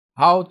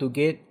How to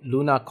get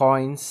Lunar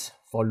coins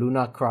for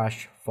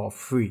LunarCrush for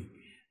free.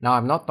 Now,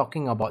 I'm not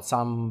talking about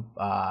some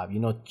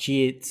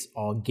cheats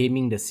or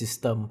gaming the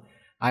system.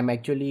 I'm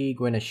actually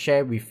going to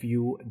share with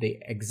you the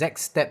exact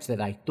steps that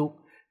I took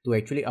to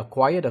actually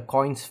acquire the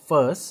coins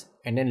first,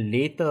 and then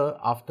later,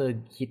 after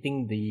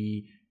hitting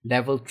the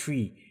level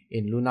 3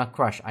 in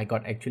LunarCrush, I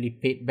got actually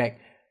paid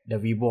back the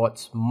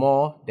rewards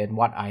more than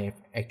what I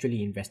have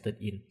actually invested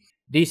in.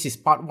 This is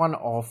part 1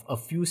 of a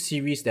few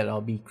series that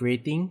I'll be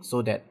creating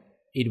so that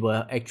it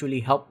will actually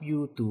help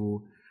you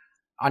to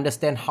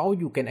understand how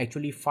you can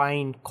actually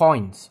find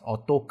coins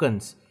or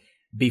tokens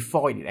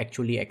before it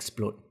actually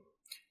explodes.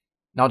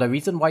 Now, the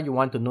reason why you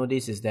want to know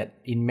this is that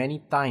in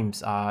many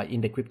times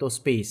in the crypto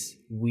space,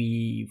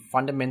 we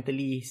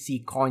fundamentally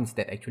see coins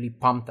that actually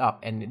pumped up,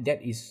 and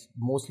that is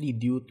mostly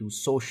due to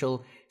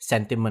social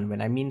sentiment.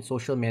 When I mean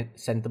social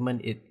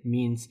sentiment, it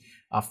means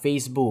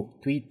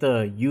Facebook,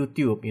 Twitter,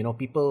 YouTube,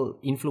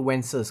 people,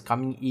 influencers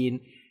coming in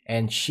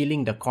and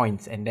shilling the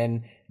coins, and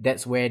then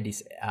that's where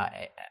this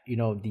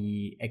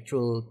the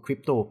actual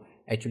crypto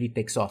actually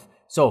takes off.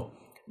 So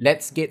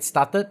let's get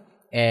started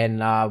and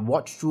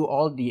watch through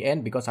all the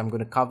end, because I'm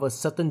going to cover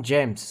certain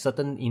gems,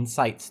 certain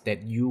insights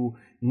that you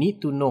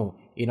need to know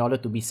in order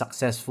to be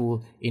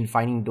successful in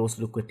finding those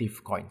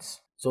lucrative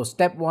coins. So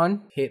step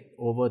 1, head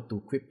over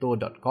to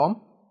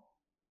crypto.com.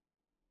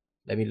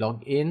 Let me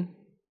log in,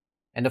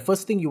 and the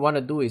first thing you want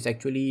to do is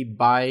actually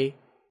buy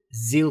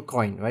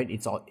Zilcoin, right?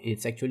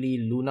 It's actually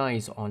Luna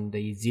is on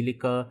the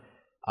Zilliqa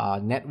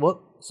network.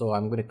 So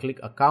I'm going to click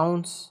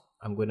accounts.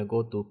 I'm going to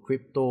go to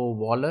crypto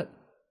wallet.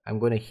 I'm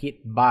going to hit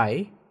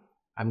buy.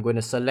 I'm going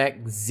to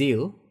select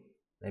Zil.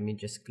 Let me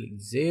just click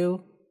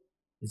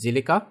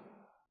Zilliqa.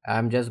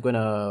 I'm just going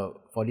to,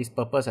 for this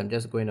purpose, I'm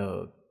just going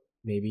to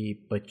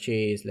maybe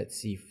purchase,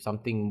 let's see,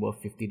 something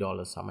worth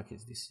 $50. How much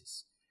is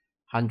this?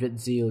 100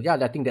 Zil. Yeah,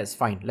 I think that's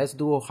fine. Let's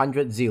do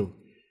 100 Zil.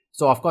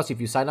 So of course, if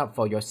you sign up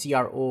for your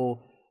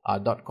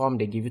CRO.com,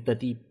 they give you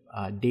 30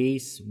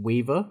 days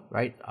waiver,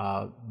 right?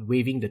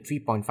 Waiving the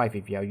 3.5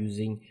 if you are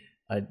using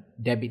a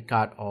debit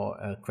card or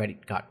a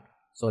credit card.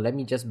 So let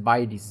me just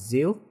buy this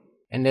Zil,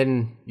 and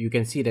then you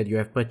can see that you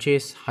have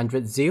purchased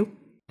 100 Zil.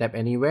 Tap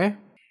anywhere,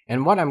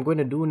 and what I'm going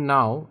to do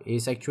now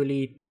is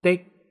actually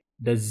take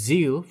the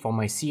Zil from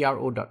my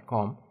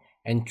CRO.com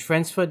and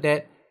transfer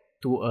that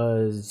to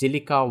a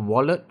Zilliqa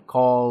wallet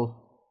called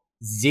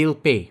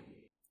ZilPay.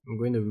 I'm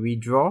going to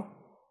redraw,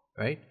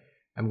 right?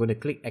 I'm going to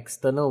click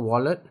external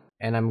wallet,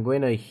 and I'm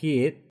going to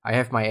hit, I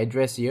have my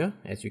address here,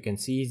 as you can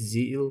see,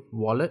 Zil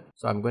wallet.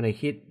 So I'm going to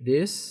hit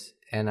this,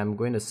 and I'm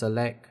going to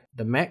select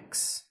the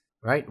max,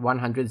 right?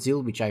 100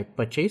 Zil, which I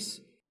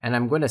purchased, and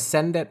I'm going to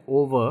send that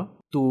over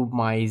to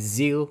my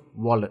Zil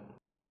wallet.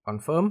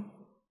 Confirm,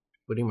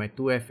 putting my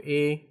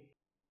 2FA.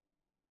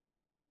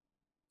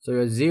 So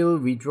your Zil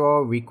withdraw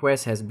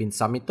request has been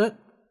submitted.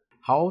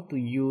 How to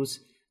use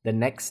the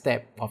next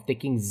step of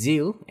taking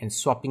Zil and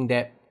swapping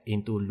that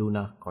into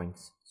Luna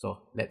coins.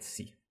 So let's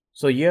see.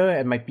 So here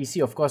at my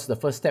PC, of course, the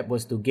first step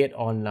was to get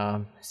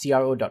on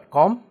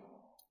CRO.com,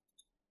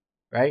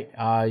 right?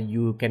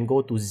 You can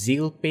go to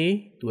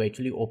ZilPay to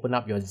actually open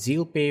up your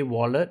ZilPay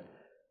wallet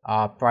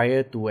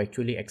prior to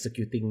actually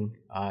executing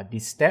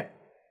this step.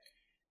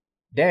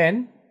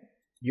 Then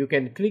you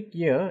can click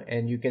here,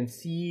 and you can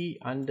see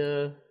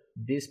under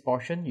this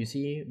portion, you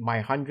see my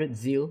 100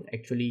 Zil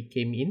actually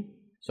came in.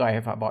 So I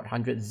have about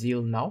 100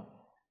 Zil now,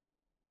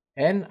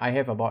 and I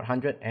have about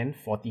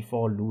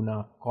 144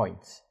 Luna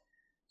coins.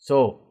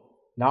 So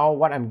now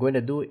what I'm going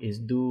to do is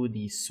do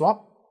the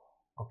swap.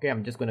 Okay,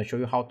 I'm just going to show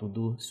you how to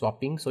do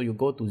swapping. So you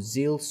go to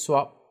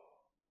Zilswap.io,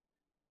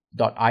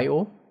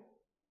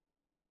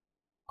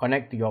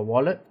 connect to your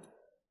wallet.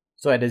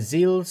 So at the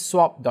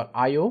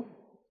Zilswap.io,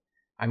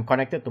 I'm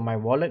connected to my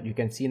wallet. You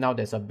can see now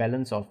there's a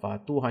balance of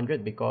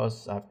 200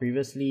 because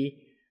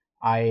previously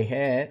I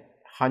had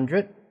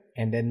 100,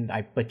 and then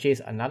I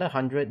purchased another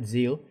 100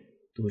 Zil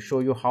to show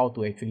you how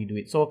to actually do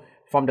it. So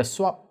from the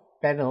swap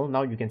panel,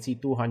 now you can see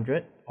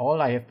 200.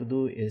 All I have to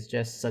do is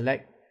just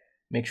select,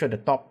 make sure the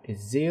top is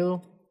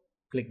Zil,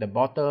 click the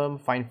bottom,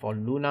 find for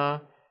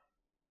Luna.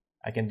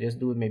 I can just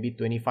do maybe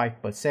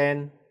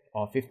 25%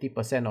 or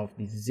 50% of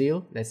the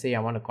Zil. Let's say I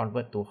want to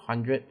convert to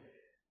 100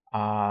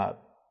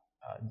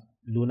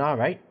 Luna,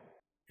 right?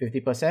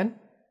 50%.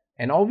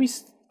 And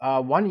always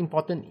one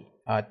important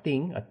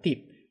thing, a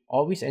tip,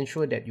 always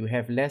ensure that you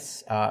have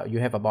you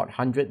have about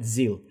 100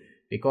 Zil,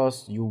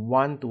 because you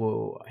want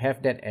to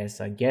have that as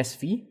a gas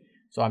fee.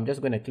 So I'm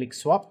just going to click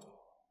swap.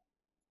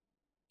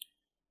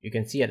 You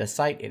can see at the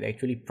side, it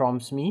actually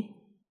prompts me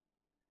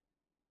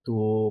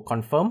to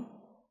confirm,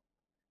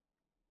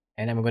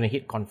 and I'm going to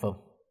hit confirm.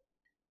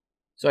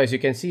 So as you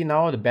can see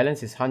now, the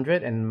balance is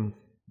 100, and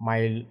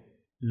my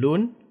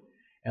LURN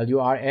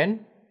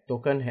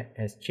token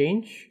has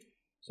changed.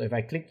 So if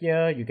I click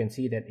here, you can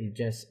see that it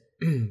just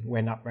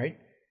went up, right?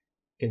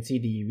 You can see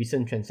the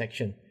recent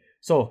transaction.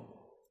 So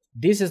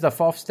this is the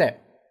 4th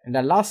step, and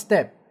the last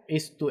step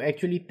is to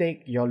actually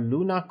take your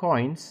Luna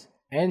coins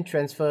and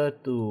transfer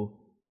to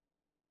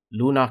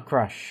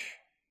LunarCrush.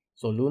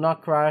 So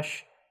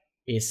LunarCrush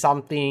is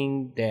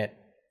something that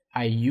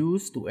I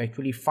use to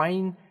actually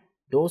find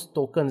those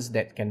tokens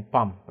that can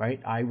pump,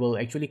 right? I will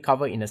actually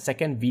cover in a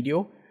second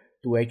video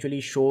to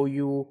actually show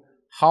you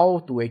how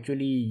to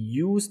actually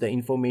use the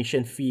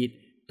information feed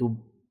to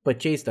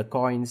purchase the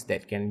coins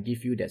that can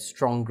give you that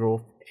strong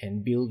growth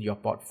and build your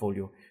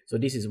portfolio. So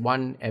this is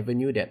one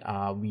avenue that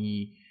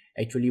we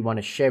actually want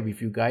to share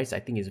with you guys. I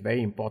think it's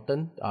very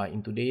important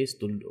in today's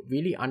to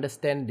really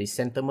understand the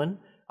sentiment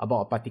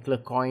about a particular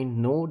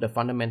coin, know the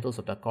fundamentals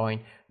of the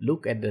coin,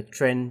 look at the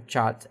trend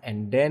charts,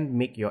 and then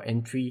make your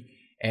entry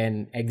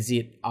and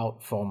exit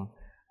out from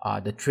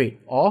the trade,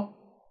 or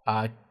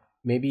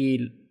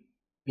maybe,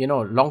 you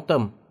know, long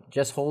term,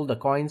 just hold the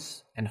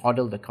coins and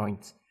hodl the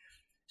coins.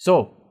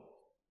 So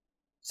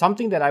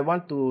something that I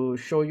want to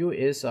show you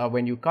is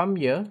when you come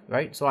here,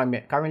 right? So I'm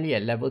currently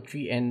at level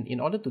 3, and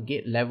in order to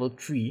get level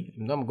 3,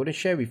 I'm going to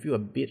share with you a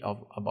bit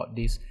about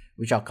this,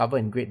 which I'll cover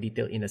in great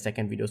detail in the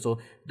second video. So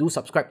do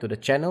subscribe to the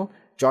channel,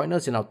 join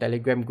us in our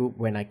Telegram group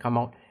when I come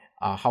out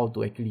how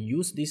to actually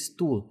use this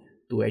tool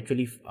to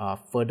actually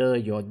further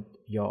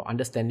your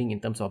understanding in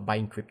terms of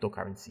buying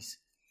cryptocurrencies.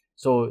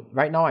 So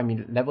right now I'm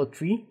in level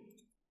 3.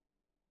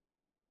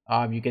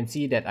 You can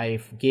see that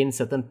I've gained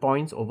certain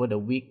points over the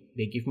week.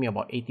 They give me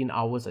about 18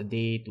 hours a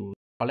day to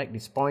collect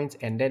these points,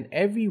 and then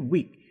every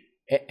week,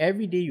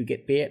 every day you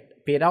get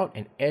paid out,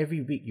 and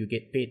every week you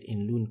get paid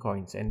in Lunr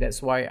coins. And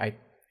that's why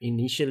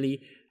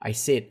I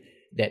said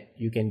that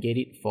you can get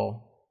it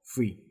for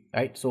free,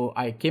 right? So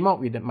I came out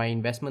with my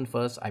investment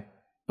first. I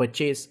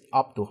purchased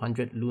up to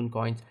 100 Lunr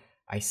coins.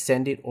 I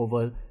send it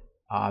over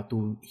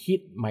to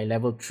hit my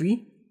level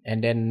 3,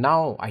 and then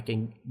now I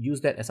can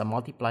use that as a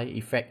multiplier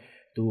effect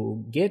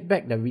to get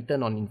back the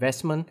return on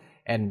investment.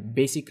 And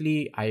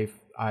basically I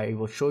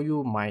will show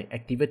you my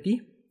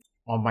activity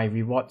on my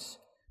rewards.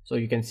 So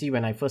you can see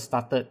when I first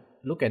started,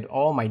 look at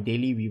all my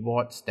daily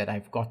rewards that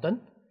I've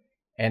gotten.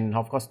 And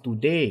of course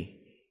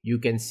today you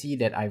can see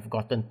that I've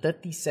gotten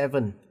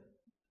 37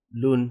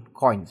 Lunr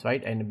coins,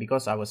 right? And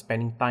because I was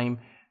spending time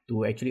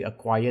to actually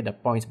acquire the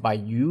points by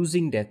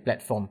using that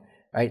platform,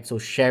 right? So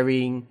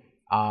sharing,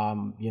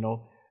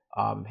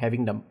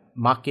 having the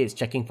markets,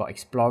 checking for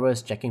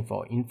explorers, checking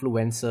for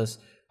influencers.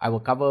 I will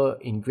cover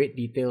in great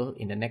detail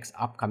in the next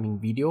upcoming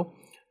video,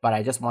 but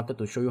I just wanted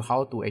to show you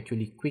how to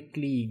actually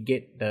quickly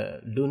get the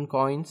Lunr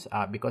coins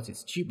because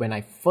it's cheap. When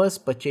I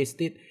first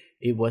purchased it,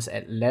 it was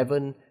at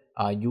 11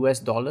 US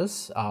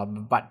dollars,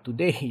 but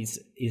today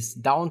is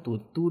down to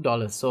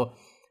 $2.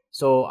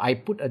 So I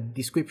put a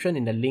description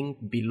in the link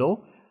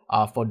below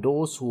for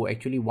those who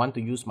actually want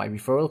to use my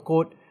referral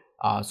code,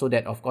 so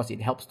that of course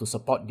it helps to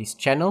support this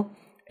channel.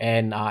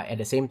 And at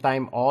the same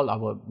time, all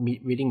our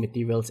reading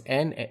materials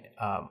and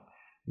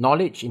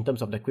knowledge in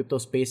terms of the crypto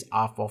space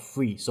are for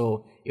free.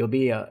 So it'll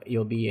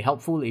be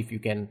helpful if you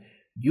can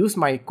use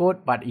my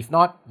code, but if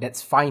not,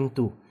 that's fine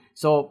too.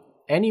 So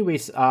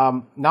anyways,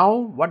 now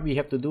what we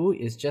have to do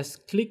is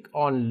just click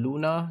on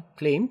Lunar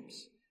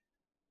Claims,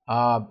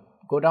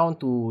 go down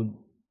to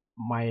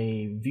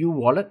my View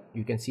Wallet.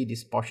 You can see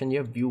this portion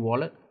here, View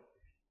Wallet,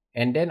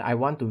 and then I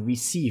want to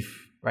receive,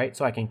 right?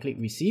 So I can click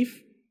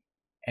Receive,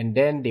 and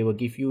then they will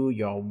give you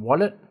your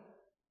wallet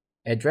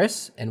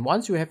address. And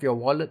once you have your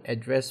wallet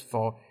address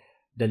for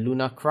the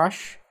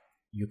LunarCrush,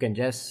 you can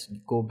just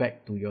go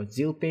back to your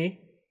ZilPay.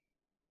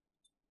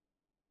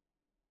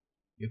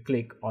 You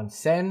click on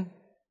Send.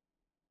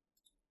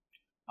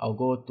 I'll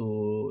go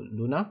to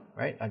Lunar,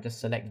 right? I'll just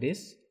select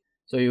this.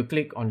 So you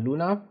click on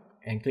Lunar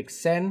and click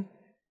Send,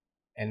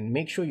 and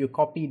make sure you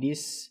copy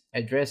this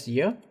address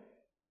here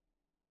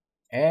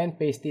and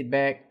paste it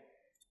back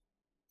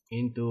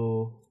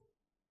into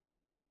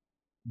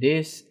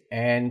this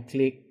and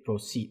click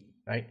Proceed,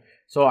 right?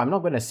 So I'm not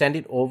going to send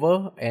it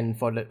over, and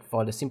for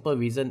the simple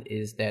reason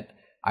is that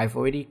I've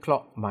already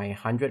clocked my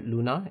 100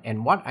 Lunar,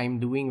 and what I'm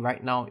doing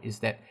right now is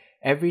that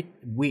every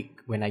week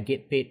when I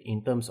get paid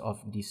in terms of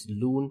these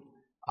Lunr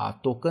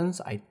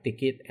tokens, I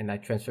take it and I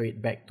transfer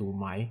it back to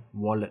my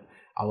wallet.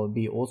 I will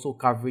be also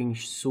covering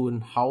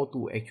soon how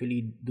to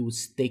actually do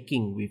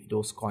staking with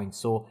those coins.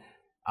 So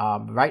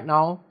right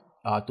now,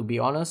 to be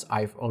honest,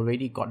 I've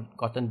already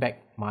gotten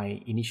back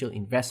my initial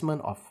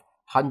investment of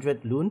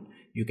 100 Lunr.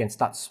 You can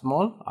start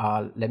small.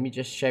 Let me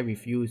just share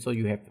with you. So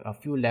you have a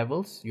few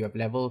levels. You have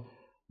level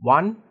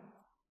 1,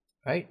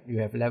 right? You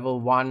have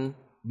level 1,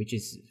 which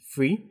is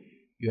free.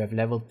 You have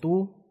level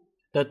 2,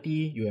 30.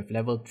 You have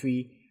level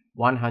 3,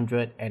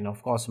 100. And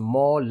of course,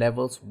 more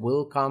levels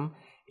will come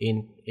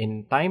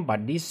in time.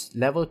 But this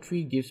level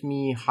 3 gives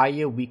me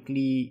higher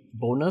weekly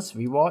bonus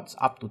rewards,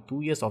 up to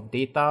 2 years of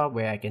data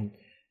where I can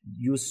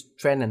use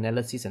trend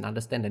analysis and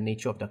understand the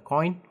nature of the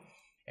coin,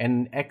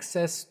 and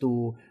access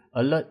to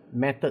alert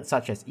methods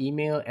such as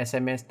email,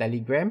 SMS,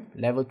 Telegram.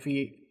 Level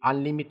 3,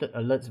 unlimited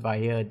alerts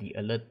via the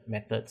alert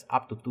methods,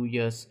 up to 2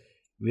 years,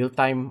 real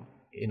time,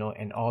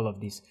 and all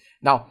of this.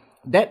 Now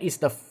that is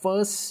the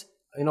first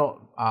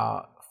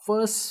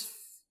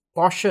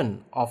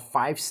portion of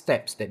 5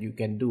 steps that you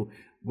can do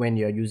when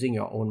you're using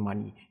your own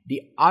money.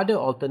 The other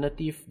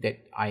alternative that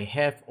I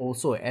have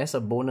also as a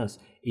bonus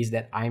is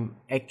that I'm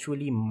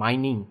actually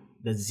mining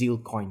the Zil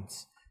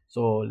coins.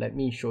 So let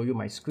me show you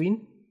my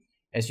screen.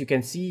 As you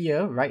can see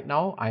here, right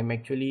now I'm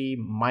actually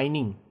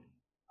mining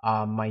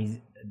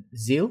my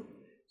Zil.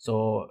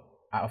 So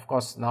of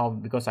course now,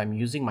 because I'm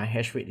using my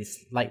hash rate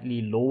is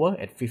slightly lower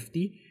at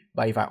 50,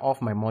 but if I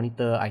off my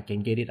monitor, I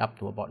can get it up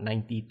to about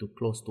 90 to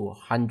close to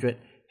 100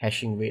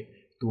 hashing rate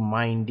to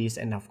mine this.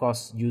 And of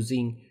course,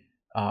 using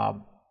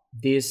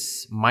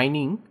this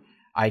mining,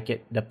 I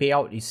get the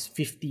payout is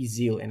 50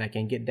 Zil, and I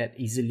can get that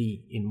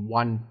easily in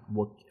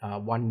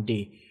one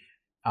day.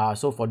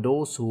 So for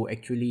those who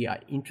actually are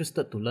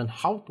interested to learn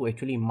how to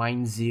actually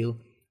mine Zil,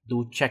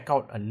 do check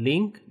out a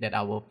link that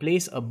I will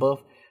place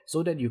above,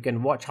 so that you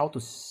can watch how to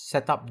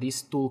set up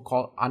this tool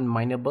called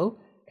Unmineable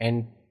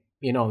and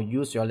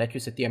use your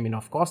electricity. I mean,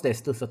 of course, there's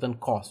still certain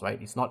costs, right?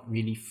 It's not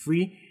really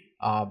free,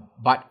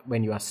 but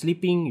when you are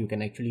sleeping, you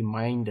can actually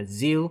mine the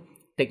Zil,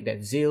 take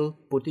that Zil,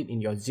 put it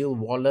in your Zil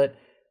wallet,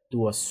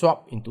 do a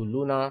swap into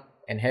Lunar,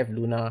 and have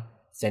Lunar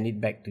send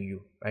it back to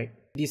you, right?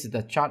 This is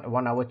the chart,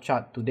 1 hour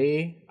chart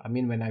today. I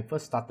mean, when I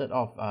first started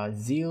off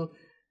Zil,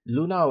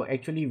 Lunar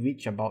actually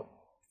reached about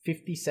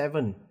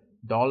 $57,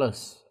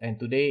 and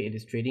today it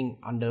is trading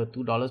under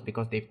 $2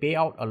 because they pay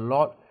out a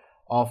lot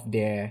of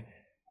their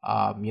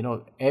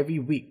every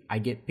week I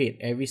get paid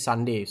every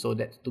Sunday. So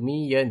that, to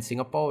me, here in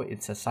Singapore,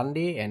 it's a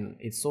Sunday, and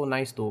it's so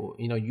nice to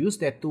use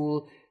that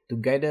tool to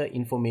gather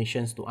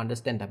informations, to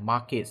understand the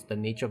markets, the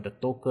nature of the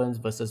tokens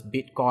versus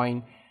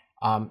Bitcoin,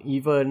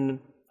 even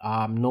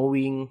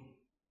knowing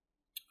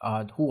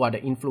who are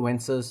the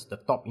influencers, the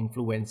top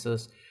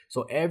influencers.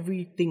 So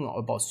everything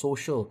about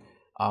social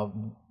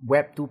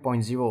Web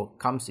 2.0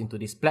 comes into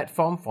this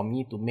platform for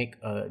me to make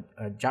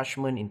a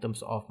judgment in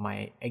terms of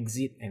my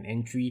exit and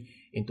entry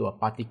into a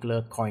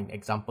particular coin.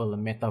 Example, the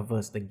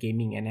metaverse, the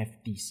gaming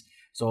NFTs.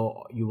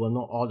 So you will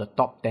know all the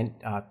top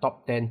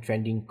 10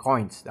 trending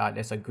coins.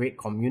 There's a great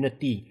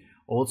community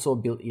also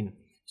built in.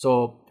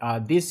 So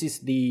this is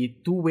the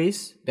 2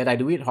 ways that I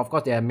do it. Of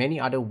course, there are many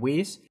other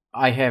ways.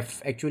 I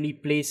have actually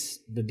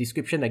placed the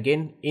description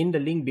again in the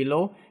link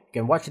below.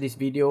 You can watch this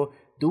video.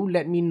 Do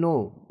let me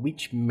know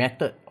which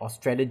method or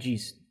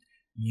strategies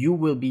you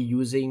will be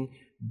using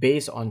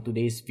based on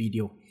today's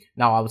video.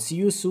 Now, I'll see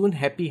you soon.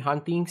 Happy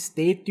hunting.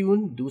 Stay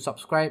tuned. Do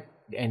subscribe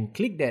and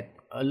click that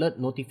alert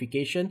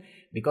notification,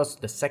 because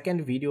the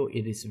second video,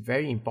 it is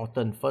very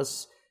important.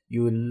 First,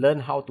 you will learn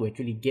how to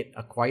actually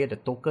acquire the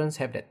tokens,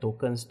 have that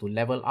tokens to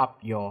level up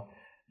your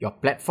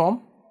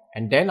platform,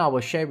 and then I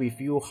will share with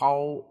you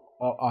how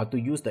to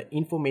use the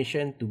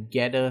information to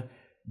gather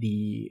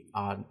the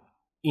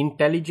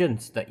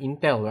intelligence, the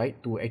intel,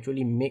 right, to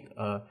actually make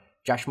a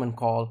judgment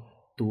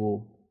call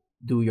to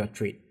do your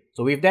trade.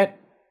 So with that,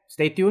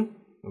 stay tuned.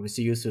 We will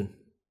see you soon.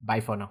 Bye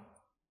for now.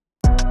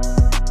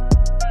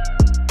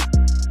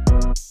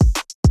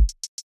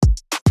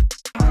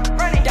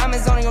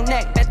 Diamonds on your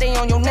neck, bet they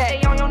on your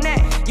neck.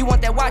 You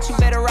want that watch, you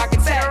better rock it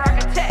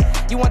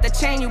tech. You want the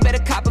chain, you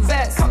better cop a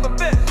vest.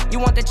 You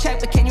want the check,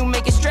 but can you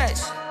make it stretch?